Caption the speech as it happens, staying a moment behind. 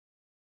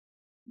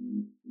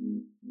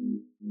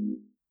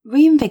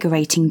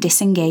Reinvigorating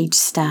Disengaged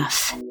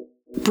staff.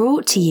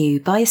 Brought to you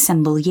by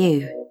Assemble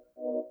You.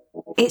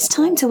 It's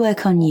time to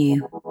work on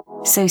you,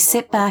 so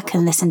sit back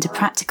and listen to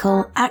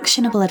practical,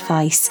 actionable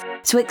advice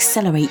to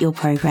accelerate your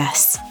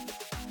progress.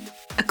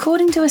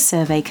 According to a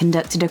survey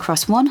conducted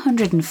across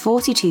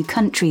 142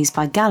 countries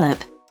by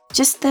Gallup,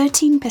 just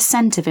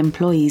 13% of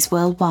employees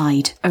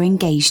worldwide are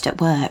engaged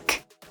at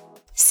work.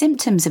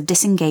 Symptoms of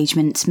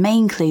disengagement may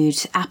include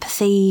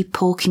apathy,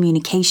 poor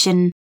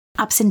communication,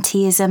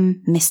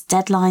 absenteeism, missed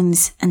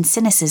deadlines, and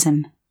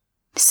cynicism.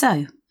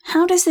 So,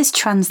 how does this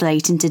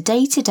translate into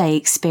day-to-day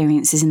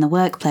experiences in the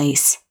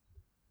workplace?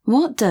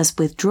 What does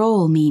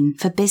withdrawal mean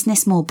for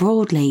business more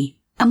broadly,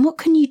 and what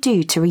can you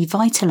do to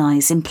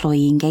revitalise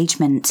employee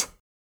engagement?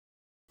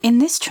 In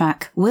this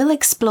track, we'll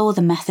explore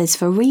the methods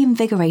for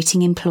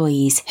reinvigorating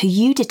employees who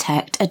you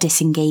detect are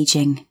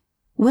disengaging.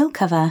 We'll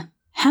cover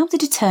how to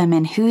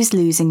determine who's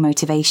losing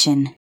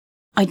motivation,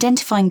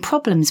 identifying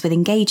problems with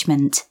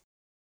engagement,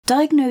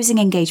 diagnosing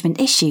engagement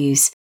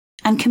issues,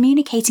 and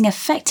communicating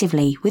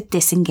effectively with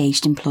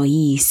disengaged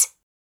employees.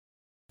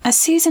 As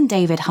Susan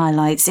David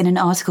highlights in an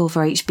article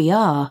for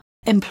HBR,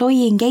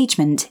 employee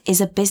engagement is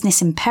a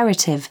business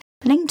imperative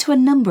linked to a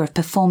number of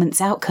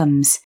performance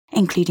outcomes,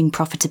 including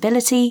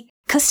profitability,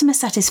 customer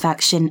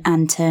satisfaction,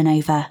 and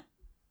turnover.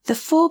 The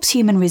Forbes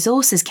Human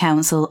Resources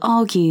Council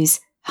argues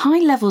high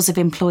levels of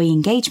employee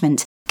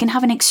engagement can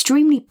have an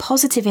extremely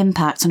positive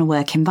impact on a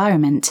work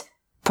environment.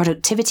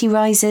 Productivity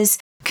rises,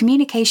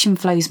 communication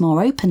flows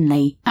more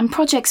openly, and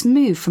projects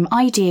move from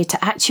idea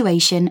to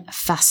actuation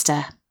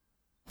faster.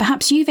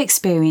 Perhaps you've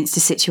experienced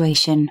a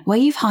situation where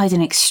you've hired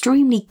an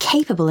extremely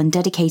capable and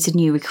dedicated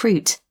new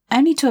recruit,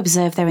 only to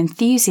observe their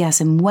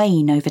enthusiasm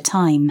wane over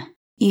time.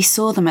 You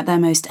saw them at their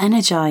most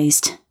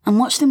energised, and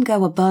watched them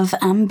go above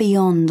and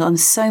beyond on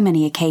so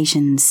many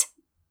occasions.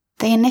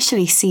 They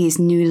initially seized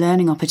new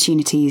learning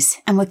opportunities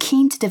and were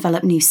keen to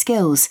develop new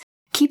skills,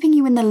 keeping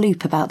you in the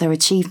loop about their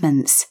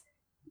achievements.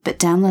 But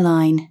down the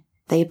line,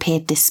 they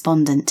appeared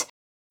despondent,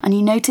 and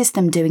you noticed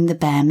them doing the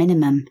bare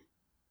minimum.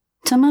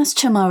 Tomas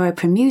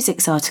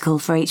Chamorro-Premuzic's article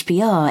for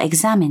HBR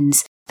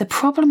examines the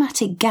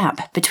problematic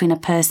gap between a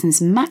person's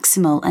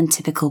maximal and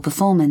typical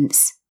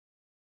performance.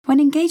 When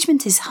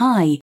engagement is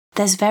high,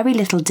 there's very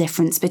little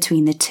difference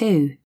between the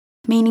two,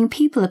 meaning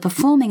people are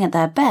performing at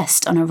their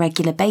best on a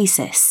regular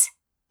basis.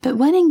 But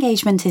when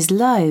engagement is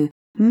low,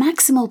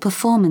 maximal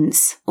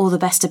performance, or the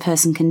best a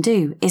person can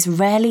do, is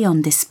rarely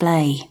on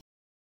display.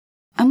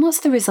 And what's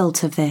the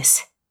result of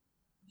this?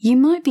 You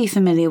might be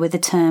familiar with the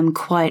term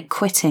quiet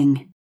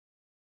quitting.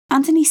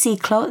 Anthony C.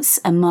 Klotz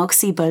and Mark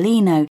C.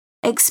 Bolino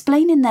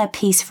explain in their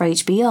piece for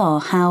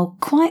HBR how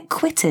quiet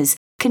quitters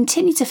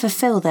continue to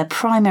fulfill their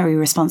primary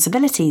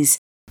responsibilities,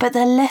 but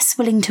they're less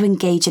willing to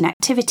engage in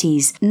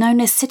activities known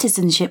as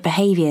citizenship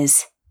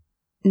behaviours.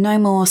 No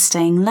more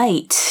staying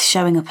late,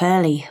 showing up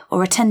early,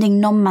 or attending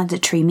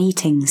non-mandatory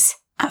meetings.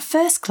 At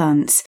first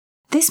glance,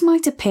 this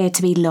might appear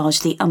to be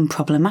largely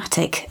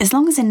unproblematic as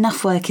long as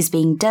enough work is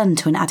being done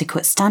to an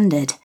adequate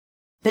standard.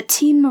 But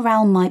team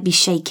morale might be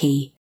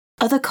shaky,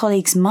 other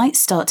colleagues might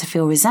start to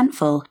feel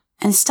resentful,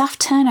 and staff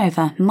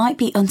turnover might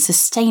be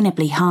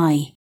unsustainably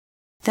high.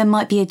 There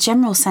might be a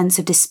general sense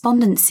of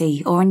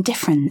despondency or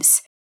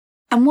indifference.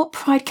 And what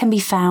pride can be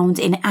found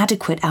in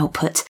adequate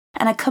output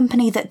and a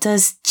company that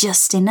does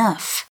just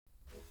enough?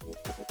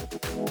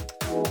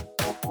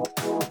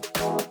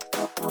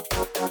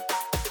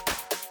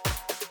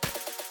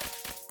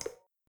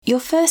 Your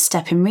first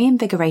step in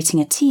reinvigorating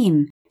a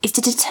team is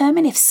to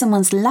determine if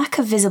someone's lack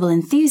of visible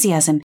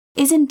enthusiasm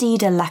is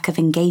indeed a lack of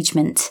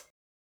engagement.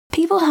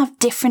 People have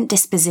different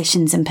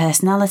dispositions and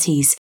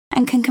personalities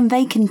and can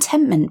convey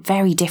contentment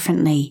very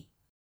differently.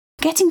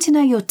 Getting to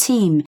know your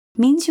team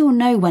means you'll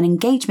know when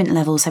engagement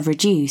levels have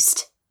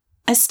reduced.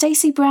 As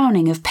Stacey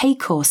Browning of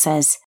Paycor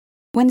says,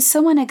 when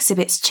someone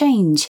exhibits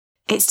change,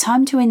 it's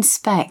time to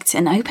inspect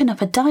and open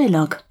up a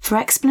dialogue for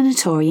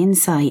explanatory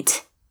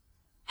insight.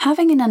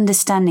 Having an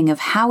understanding of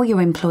how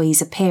your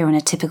employees appear on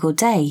a typical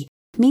day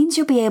means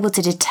you'll be able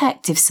to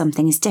detect if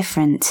something is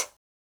different.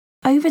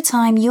 Over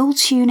time, you'll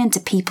tune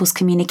into people's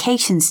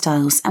communication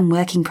styles and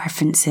working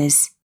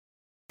preferences.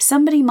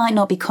 Somebody might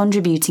not be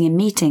contributing in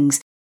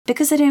meetings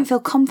because they don't feel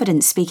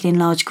confident speaking in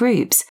large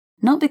groups,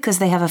 not because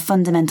they have a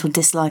fundamental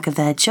dislike of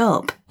their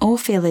job or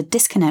feel a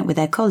disconnect with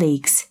their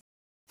colleagues.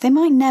 They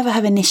might never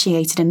have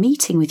initiated a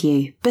meeting with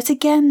you, but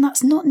again,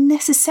 that's not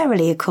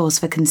necessarily a cause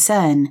for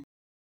concern.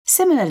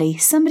 Similarly,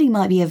 somebody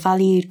might be a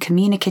valued,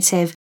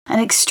 communicative,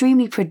 and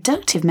extremely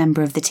productive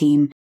member of the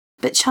team,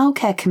 but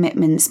childcare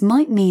commitments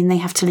might mean they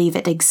have to leave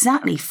at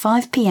exactly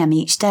 5 p.m.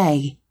 each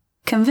day.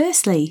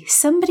 Conversely,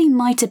 somebody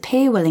might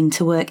appear willing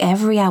to work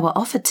every hour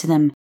offered to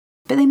them,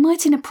 but they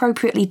might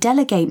inappropriately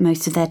delegate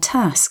most of their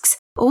tasks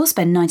or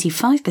spend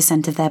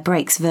 95% of their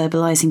breaks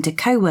verbalising to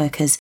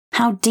co-workers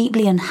how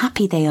deeply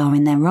unhappy they are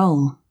in their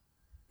role.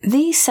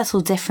 These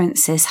subtle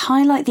differences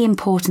highlight the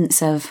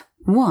importance of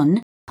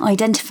 1.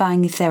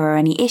 Identifying if there are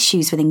any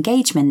issues with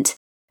engagement,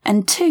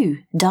 and 2.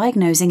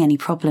 Diagnosing any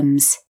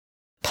problems.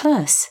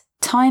 Plus,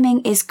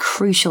 Timing is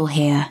crucial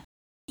here.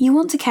 You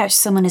want to catch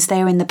someone as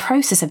they are in the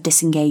process of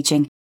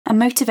disengaging and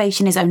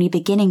motivation is only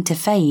beginning to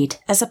fade,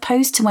 as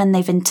opposed to when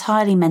they've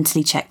entirely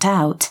mentally checked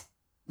out.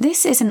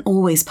 This isn't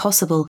always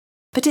possible,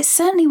 but it's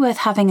certainly worth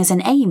having as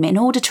an aim in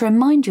order to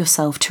remind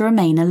yourself to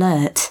remain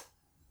alert.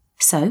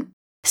 So,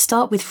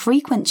 start with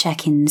frequent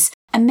check-ins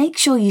and make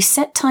sure you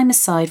set time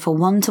aside for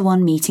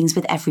one-to-one meetings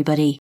with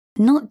everybody,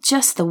 not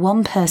just the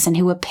one person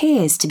who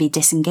appears to be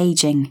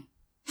disengaging.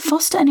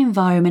 Foster an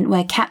environment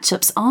where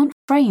catch-ups aren't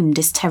framed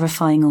as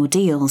terrifying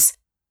ordeals.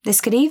 This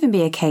could even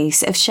be a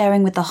case of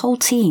sharing with the whole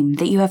team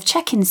that you have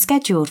check-ins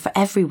scheduled for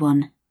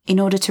everyone, in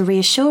order to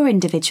reassure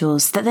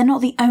individuals that they're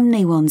not the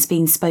only ones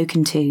being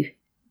spoken to.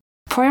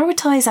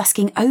 Prioritise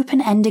asking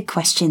open-ended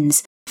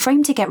questions,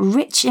 framed to get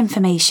rich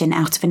information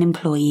out of an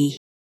employee.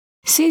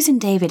 Susan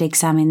David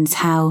examines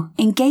how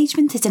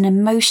engagement is an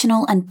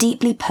emotional and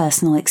deeply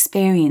personal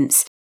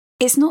experience.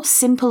 It's not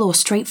simple or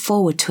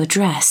straightforward to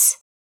address.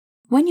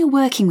 When you're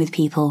working with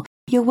people,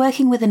 you're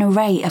working with an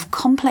array of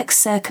complex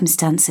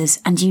circumstances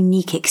and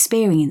unique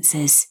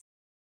experiences.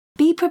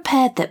 Be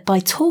prepared that by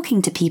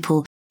talking to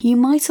people, you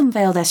might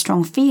unveil their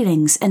strong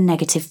feelings and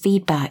negative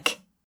feedback.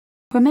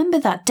 Remember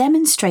that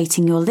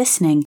demonstrating you're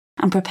listening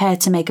and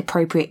prepared to make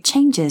appropriate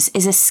changes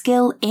is a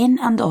skill in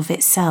and of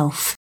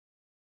itself.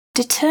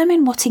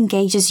 Determine what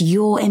engages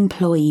your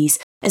employees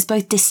as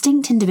both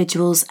distinct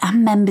individuals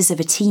and members of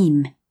a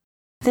team.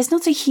 There's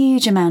not a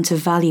huge amount of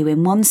value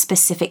in one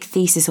specific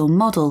thesis or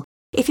model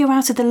if you're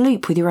out of the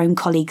loop with your own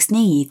colleagues'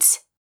 needs.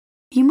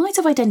 You might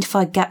have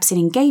identified gaps in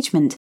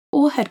engagement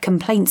or heard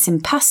complaints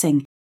in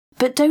passing,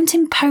 but don't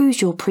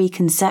impose your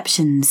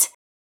preconceptions.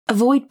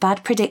 Avoid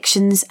bad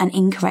predictions and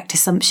incorrect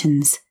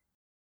assumptions.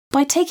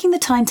 By taking the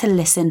time to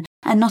listen,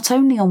 and not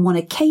only on one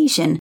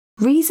occasion,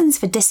 reasons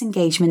for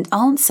disengagement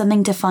aren't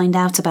something to find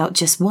out about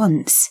just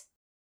once.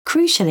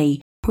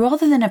 Crucially,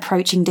 rather than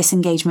approaching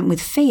disengagement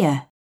with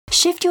fear,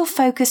 shift your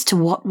focus to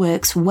what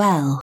works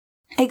well.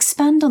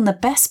 Expand on the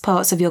best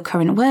parts of your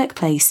current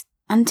workplace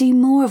and do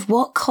more of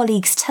what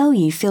colleagues tell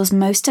you feels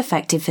most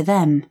effective for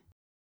them.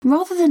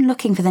 Rather than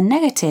looking for the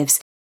negatives,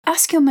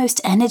 ask your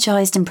most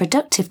energized and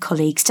productive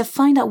colleagues to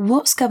find out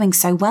what's going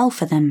so well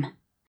for them.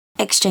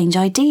 Exchange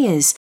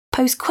ideas,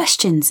 pose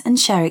questions and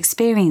share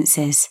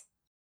experiences.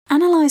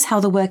 Analyze how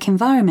the work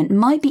environment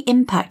might be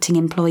impacting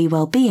employee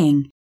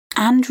well-being,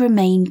 and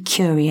remain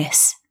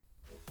curious.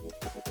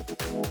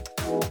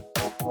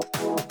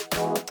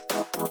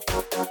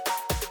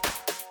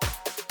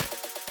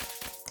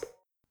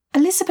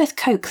 Elizabeth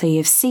Coakley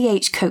of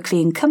C.H.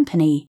 Coakley &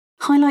 Company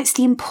highlights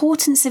the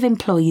importance of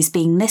employees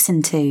being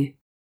listened to.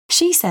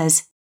 She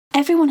says,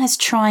 everyone has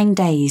trying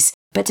days,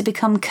 but to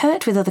become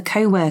curt with other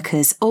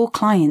co-workers or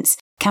clients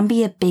can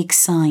be a big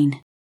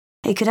sign.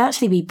 It could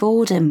actually be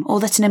boredom or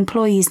that an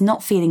employee is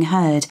not feeling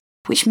heard,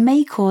 which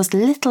may cause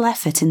little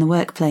effort in the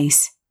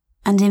workplace.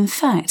 And in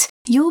fact,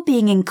 your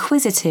being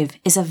inquisitive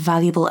is a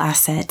valuable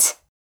asset.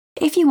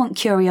 If you want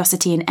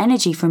curiosity and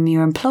energy from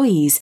your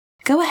employees,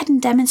 go ahead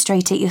and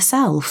demonstrate it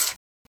yourself.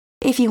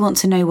 If you want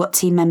to know what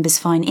team members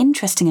find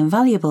interesting and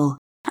valuable,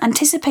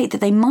 anticipate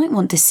that they might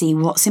want to see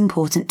what's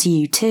important to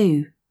you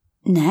too.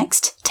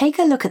 Next, take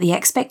a look at the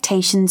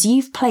expectations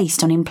you've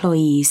placed on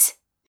employees.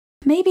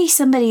 Maybe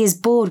somebody is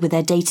bored with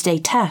their day-to-day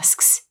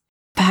tasks.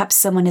 Perhaps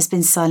someone has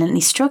been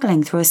silently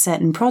struggling through a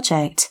certain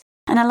project,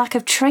 and a lack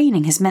of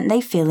training has meant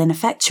they feel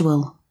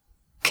ineffectual.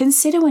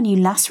 Consider when you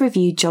last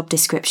reviewed job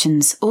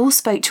descriptions or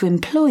spoke to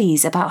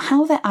employees about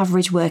how their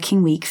average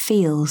working week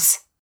feels.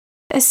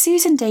 As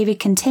Susan David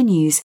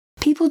continues,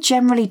 people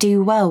generally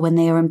do well when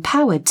they are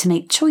empowered to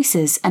make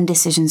choices and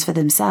decisions for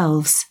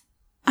themselves.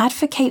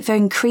 Advocate for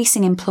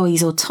increasing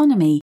employees'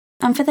 autonomy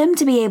and for them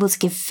to be able to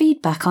give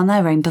feedback on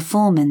their own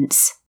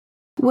performance.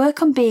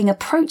 Work on being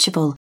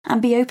approachable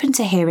and be open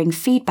to hearing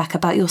feedback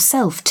about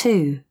yourself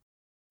too.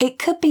 It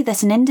could be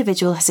that an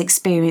individual has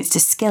experienced a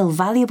skill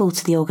valuable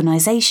to the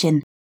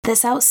organisation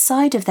that's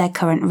outside of their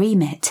current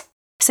remit,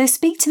 so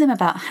speak to them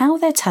about how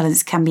their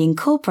talents can be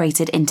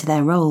incorporated into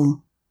their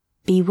role.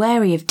 Be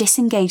wary of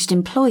disengaged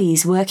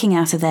employees working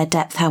out of their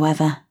depth,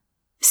 however.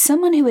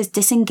 Someone who is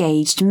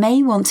disengaged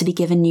may want to be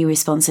given new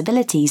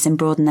responsibilities and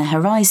broaden their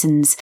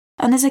horizons,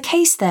 and there's a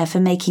case there for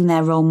making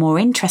their role more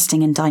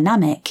interesting and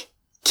dynamic.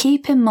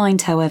 Keep in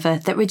mind, however,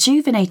 that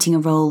rejuvenating a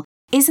role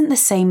isn't the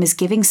same as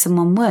giving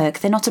someone work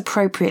they're not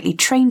appropriately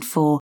trained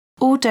for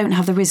or don't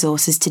have the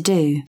resources to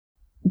do.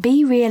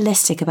 Be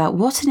realistic about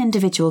what an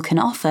individual can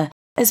offer,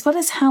 as well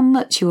as how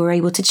much you are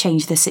able to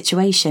change the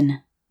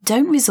situation.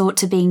 Don't resort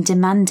to being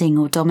demanding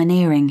or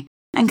domineering,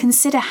 and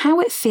consider how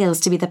it feels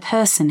to be the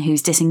person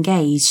who's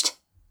disengaged.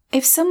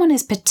 If someone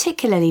is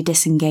particularly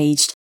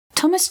disengaged,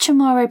 Thomas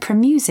Chamorro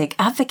Premusic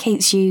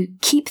advocates you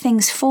keep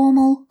things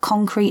formal,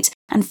 concrete,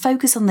 and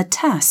focus on the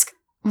task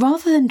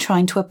rather than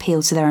trying to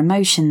appeal to their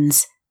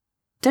emotions.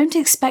 Don't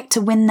expect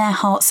to win their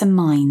hearts and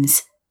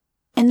minds.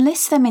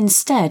 Enlist them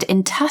instead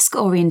in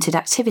task-oriented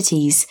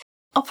activities,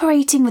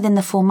 operating within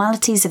the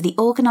formalities of the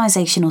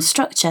organisational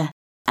structure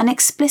and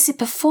explicit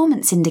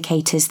performance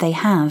indicators they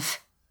have.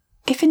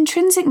 If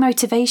intrinsic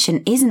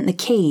motivation isn't the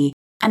key,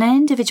 and an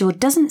individual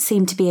doesn't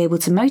seem to be able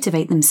to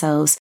motivate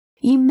themselves,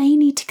 you may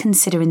need to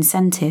consider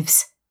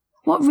incentives.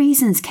 What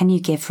reasons can you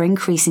give for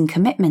increasing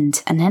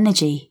commitment and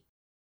energy?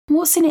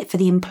 What's in it for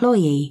the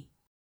employee?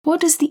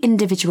 What does the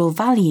individual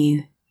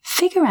value?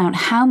 Figure out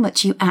how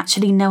much you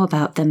actually know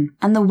about them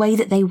and the way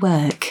that they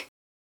work.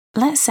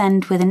 Let's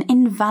end with an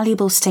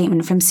invaluable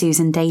statement from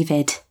Susan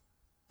David.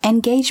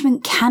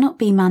 Engagement cannot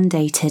be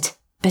mandated,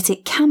 but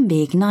it can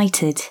be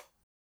ignited.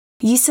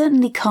 You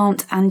certainly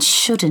can't and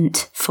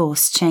shouldn't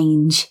force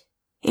change.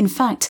 In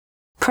fact,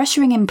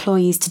 pressuring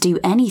employees to do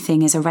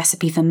anything is a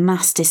recipe for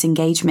mass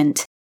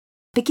disengagement.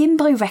 Begin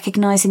by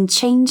recognizing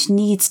change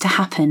needs to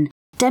happen,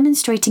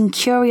 demonstrating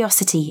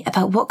curiosity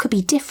about what could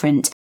be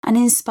different, and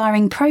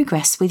inspiring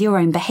progress with your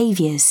own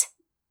behaviours.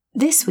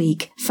 This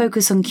week,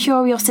 focus on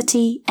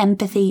curiosity,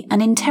 empathy,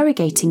 and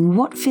interrogating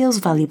what feels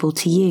valuable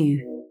to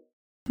you.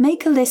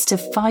 Make a list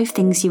of 5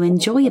 things you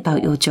enjoy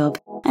about your job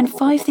and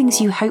 5 things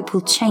you hope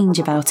will change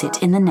about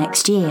it in the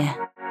next year.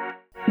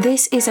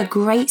 This is a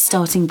great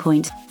starting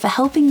point for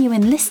helping you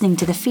in listening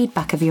to the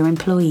feedback of your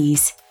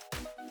employees.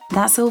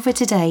 That's all for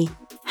today.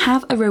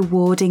 Have a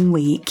rewarding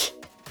week.